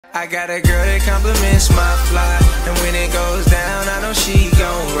I got a girl that compliments my fly, and when it goes down, I know she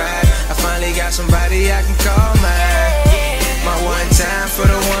gon' ride. I finally got somebody I can call mine. My one time for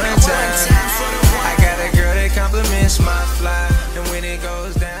the one time. I got a girl that compliments my fly, and when it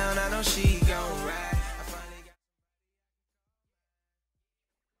goes down, I know she gon' ride. I finally got...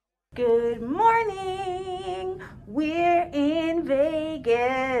 Good morning. We're in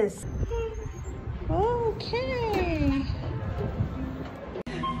Vegas. Okay.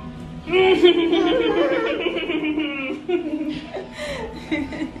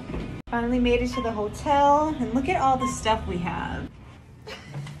 Finally made it to the hotel, and look at all the stuff we have.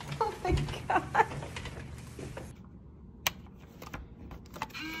 Oh my god.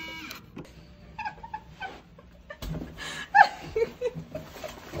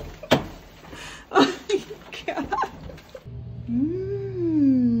 Oh my god.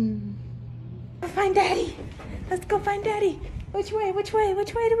 Find Daddy. Let's go find Daddy. Which way? Which way?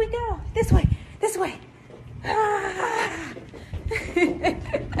 Which way do we go? This way. This way. Ah.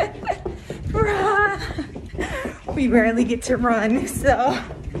 We rarely get to run, so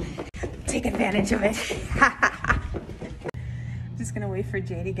take advantage of it. Just gonna wait for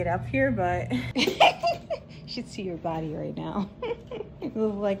Jay to get up here, but you should see your body right now. You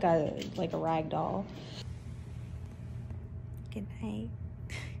look like a rag doll. Good night.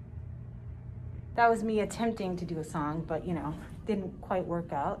 That was me attempting to do a song, but you know, didn't quite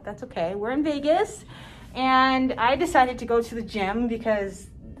work out. That's okay. We're in Vegas, and I decided to go to the gym because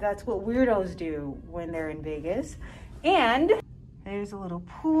that's what weirdos do when they're in Vegas. And there's a little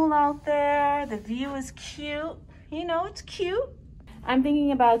pool out there. The view is cute. You know, it's cute. I'm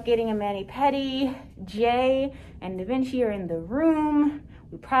thinking about getting a mani-pedi. Jay and Da Vinci are in the room.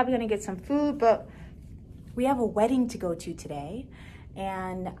 We're probably gonna get some food, but we have a wedding to go to today,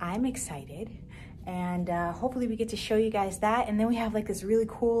 and I'm excited. And hopefully we get to show you guys that. And then we have like this really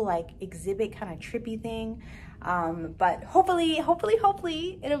cool like exhibit kind of trippy thing. But hopefully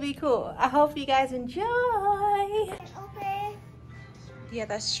it'll be cool. I hope you guys enjoy. Okay. Yeah,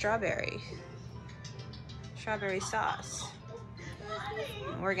 that's strawberry sauce.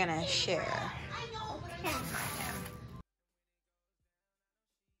 We're gonna share. Yeah.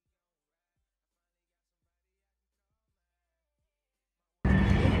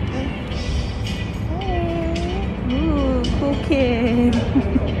 Ooh, cool kid.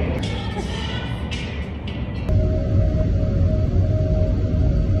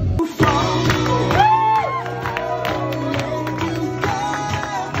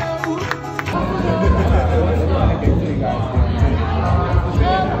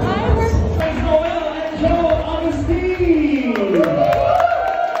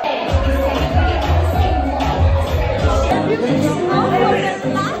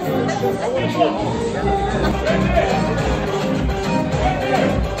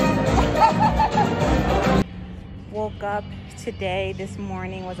 Woke up today, this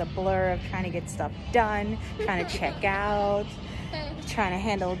morning was a blur of trying to get stuff done, trying to check out, trying to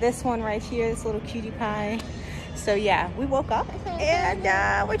handle this one right here, this little cutie pie. So yeah, we woke up and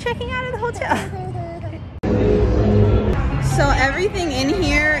we're checking out of the hotel. So everything in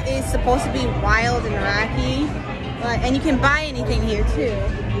here is supposed to be wild and wacky, and you can buy anything here too.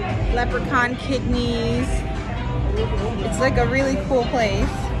 Leprechaun kidneys. It's like a really cool place.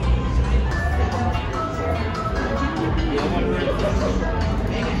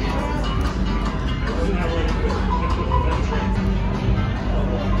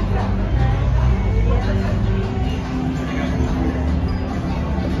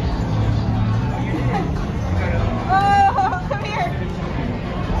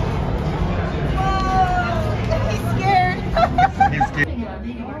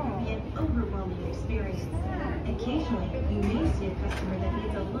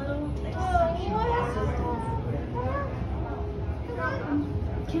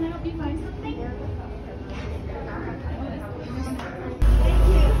 Can I help you find something?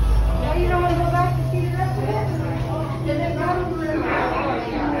 Now you don't want to go back to see the rest of it? Is it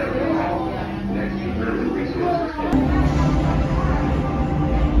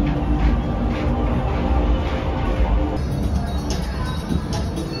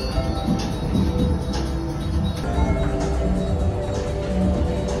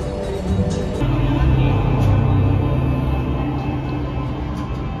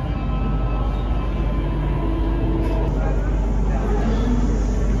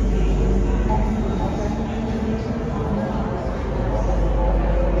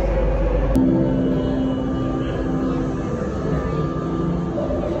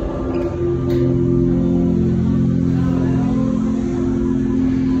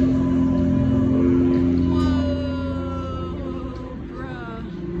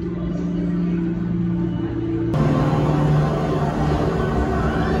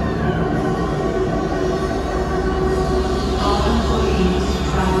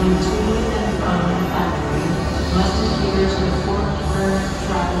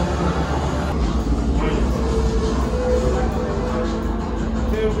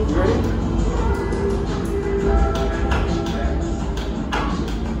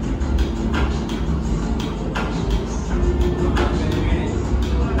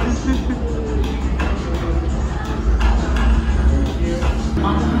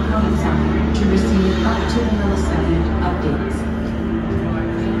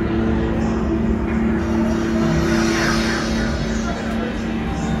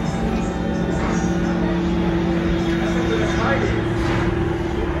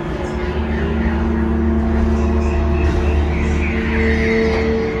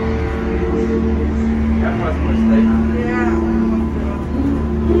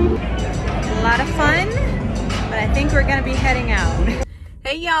of fun, but I think we're gonna be heading out.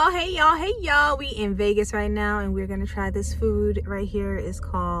 Hey y'all, hey y'all, hey y'all. We in Vegas right now and we're gonna try this food right here. It's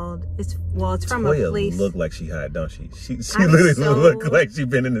from Toya a place. Look like she hot, don't she? She literally look like she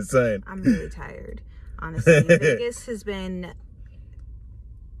been in the sun. I'm really tired, honestly. Vegas has been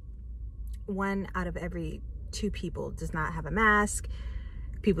 1 out of every 2 people does not have a mask.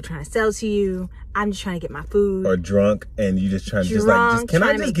 People trying to sell to you. I'm just trying to get my food. Or drunk and you just trying to can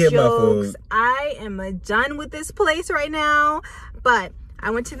I just get my food? I am done with this place right now. But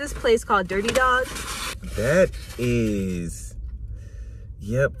I went to this place called Dirty Dog. That is,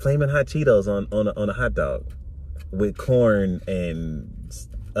 yep, flaming hot Cheetos on a hot dog with corn and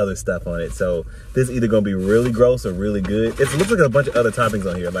other stuff on it. So this is either gonna be really gross or really good. It looks like a bunch of other toppings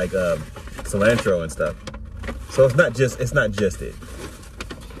on here, like cilantro and stuff. So it's not just it.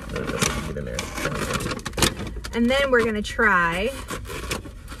 Let's get in there. And then we're gonna try.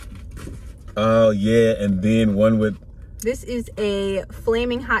 Oh yeah, and then one with. This is a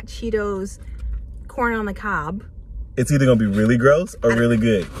flaming hot Cheetos corn on the cob. It's either gonna be really gross or really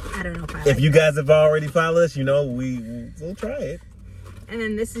good. I don't know if you guys have already followed us, you know we'll try it. And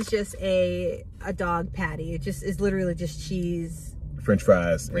then this is just a dog patty. It just is literally just cheese, French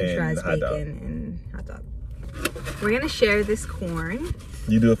fries, bacon, and hot dog. We're gonna share this corn.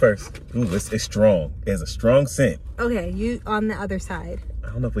 You do it first. Ooh, it's strong. It has a strong scent. Okay, you on the other side. I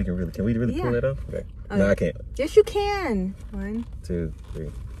don't know if we can really. Can we really pull it off? Okay. No, I can't. Yes, you can. 1, 2,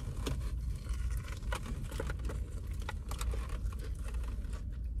 3.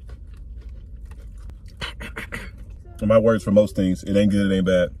 My words for most things. It ain't good, it ain't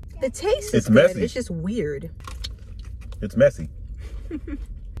bad. The taste is good. Messy. It's just weird. It's messy.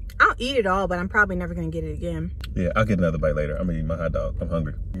 I'll eat it all, but I'm probably never gonna get it again. Yeah, I'll get another bite later. I'm gonna eat my hot dog. I'm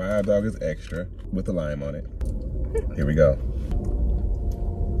hungry. My hot dog is extra with the lime on it. Here we go.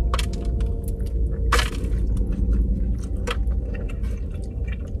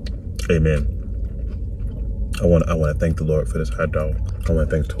 Amen. I want to thank the Lord for this hot dog. I want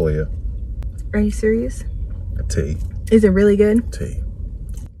to thank Toya. Are you serious? Tea. Is it really good? Tea.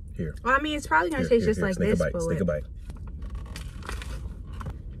 Here. Well, I mean, it's probably gonna taste just like Sneak this. a bite. Sneak a bite.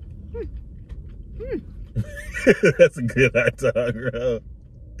 That's a good hot dog, bro.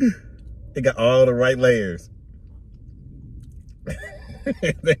 It got all the right layers.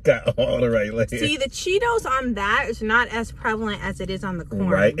 They got all the right layers. See, the Cheetos on that is not as prevalent as it is on the corn.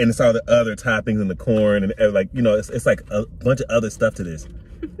 Right, and it's all the other toppings in the corn and like, you know, it's like a bunch of other stuff to this.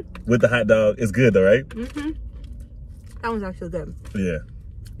 With the hot dog, it's good though, right? Mm-hmm. That one's actually good. Yeah.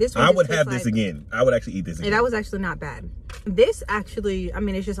 This one I would have this again. I would actually eat this again. Yeah, that was actually not bad. This actually, I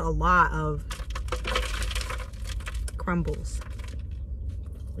mean, it's just a lot of crumbles.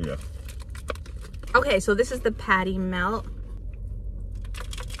 Yeah. Okay, so this is the patty melt.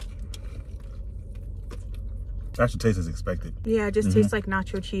 Actually tastes as expected. Yeah, it just tastes like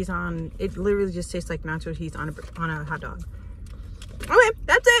nacho cheese on, it literally just tastes like nacho cheese on a hot dog. Okay,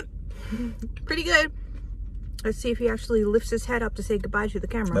 that's it. Pretty good. Let's see if he actually lifts his head up to say goodbye to the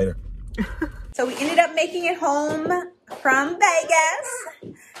camera. Later. So we ended up making it home from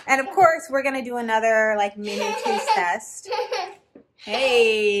Vegas. And of course, we're gonna do another like mini taste test.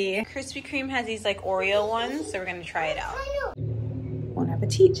 Hey. Krispy Kreme has these like Oreo ones, so we're gonna try it out. Bon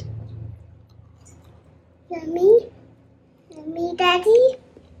appetit. Yummy. Yummy, Daddy.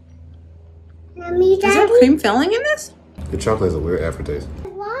 Yummy, Daddy. Is there cream filling in this? The chocolate has a weird aftertaste.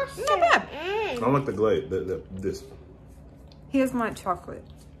 Not bad. I don't like the glaze. This. He doesn't like chocolate.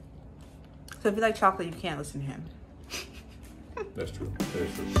 So if you like chocolate, you can't listen to him. That's true. That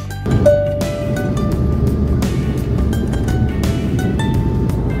is true.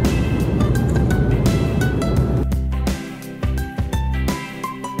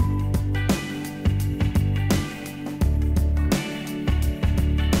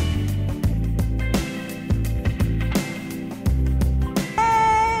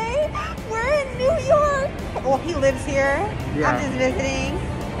 Well, he lives here. Yeah. I'm just visiting.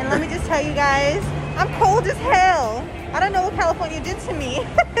 And let me just tell you guys, I'm cold as hell. I don't know what California did to me.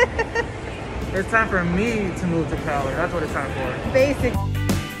 It's time for me to move to Cali. That's what it's time for. Basic.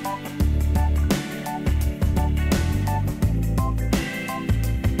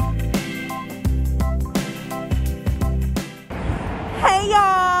 Hey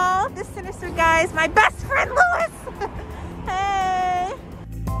y'all, this sinister guy is my best friend Louis. Hey.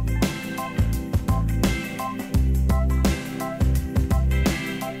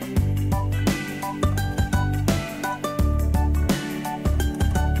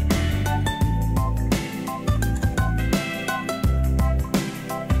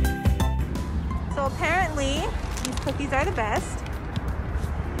 So apparently these cookies are the best.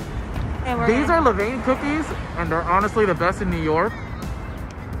 These are Levain cookies, and they're honestly the best in New York.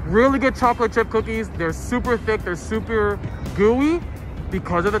 Really good chocolate chip cookies. They're super thick. They're super gooey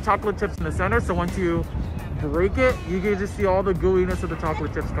because of the chocolate chips in the center. So once you break it, you can just see all the gooiness of the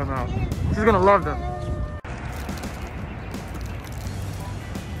chocolate chips come out. She's gonna love them.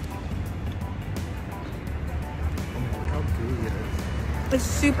 How gooey it is. It's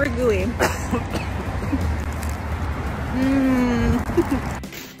super gooey.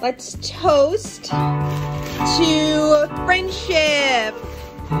 Let's toast to friendship.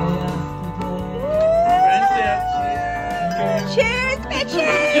 Cheers,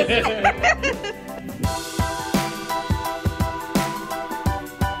 bitches!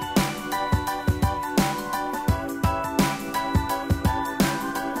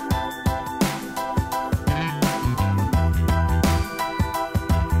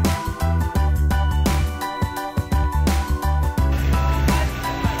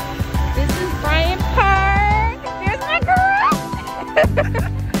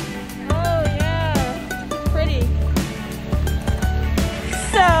 Oh yeah, pretty.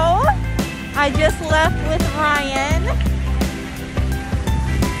 So, I just left with Ryan.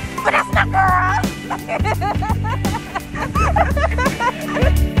 But that's not girl!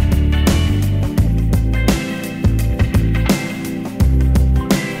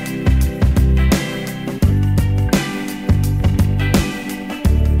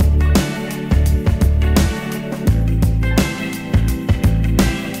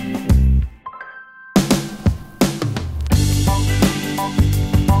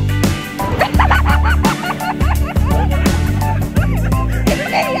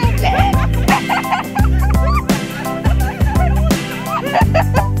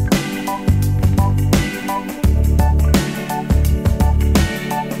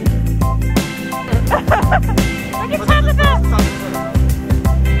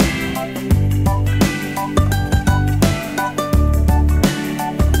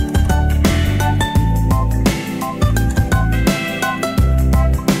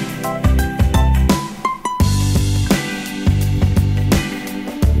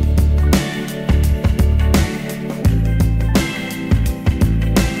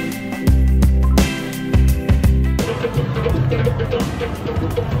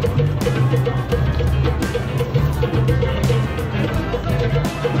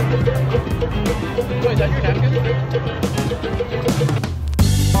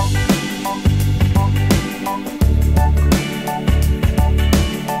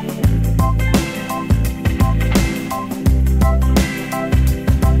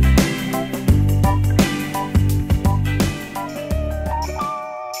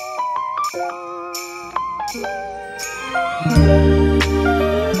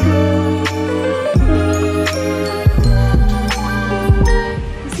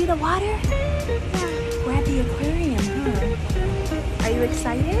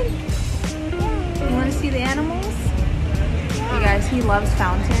 Excited? You want to see the animals? You guys, he loves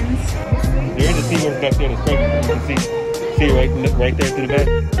fountains. There is a SeaWorld back there in the spring. You can see it right there through the back.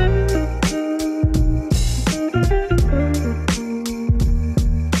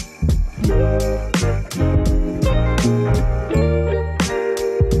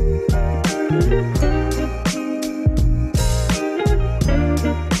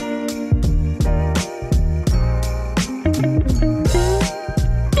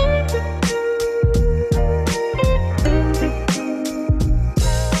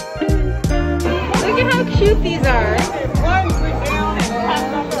 Cute these are.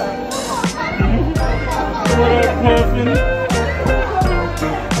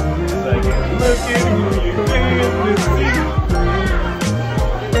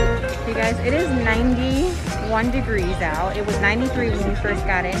 You guys, it is 91 degrees out. It was 93 when we first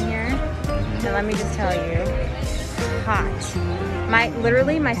got in here. And let me just tell you, hot.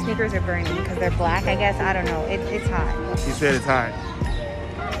 Literally my sneakers are burning because they're black, I guess. I don't know. It's hot. You said it's hot.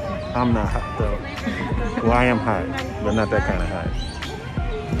 I'm not hot though. Well, I am hot, but not that kind of hot.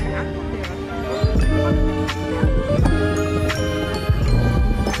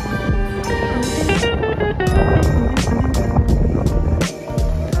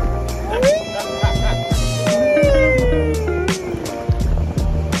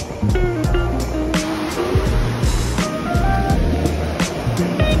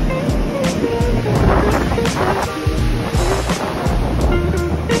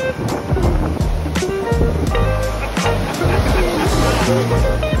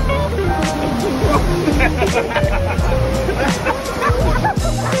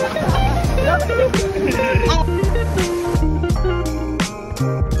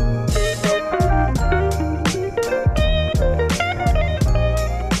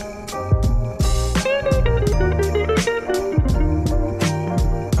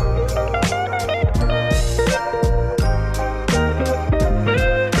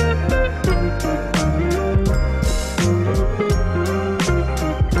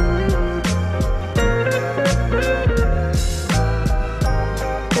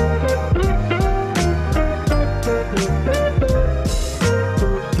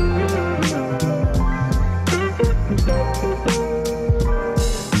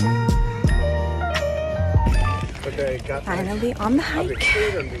 Finally on the hike.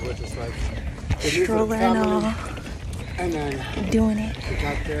 Stroller and all. Doing it.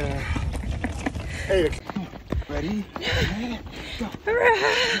 Ready?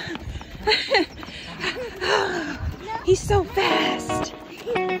 He's so fast.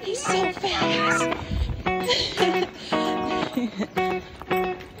 He's so fast.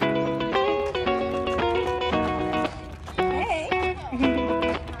 Hey.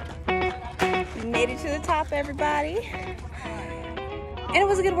 We made it to the top, everybody. And it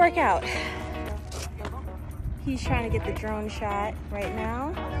was a good workout. He's trying to get the drone shot right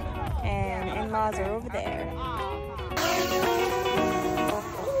now. And in-laws are over there.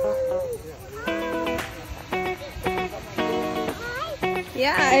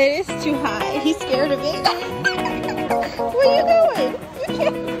 Yeah, it is too high. He's scared of it. Where you going? You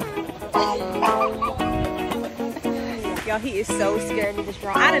can't. Y'all, he is so scared of this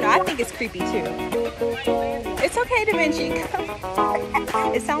drone. I don't know. I think it's creepy too. It's okay, Da Vinci.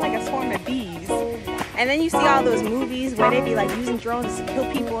 It sounds like a swarm of bees. And then you see all those movies where they be like using drones to kill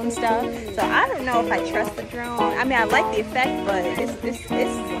people and stuff. So I don't know if I trust the drone. I mean, I like the effect, but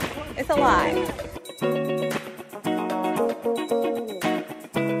it's a lot.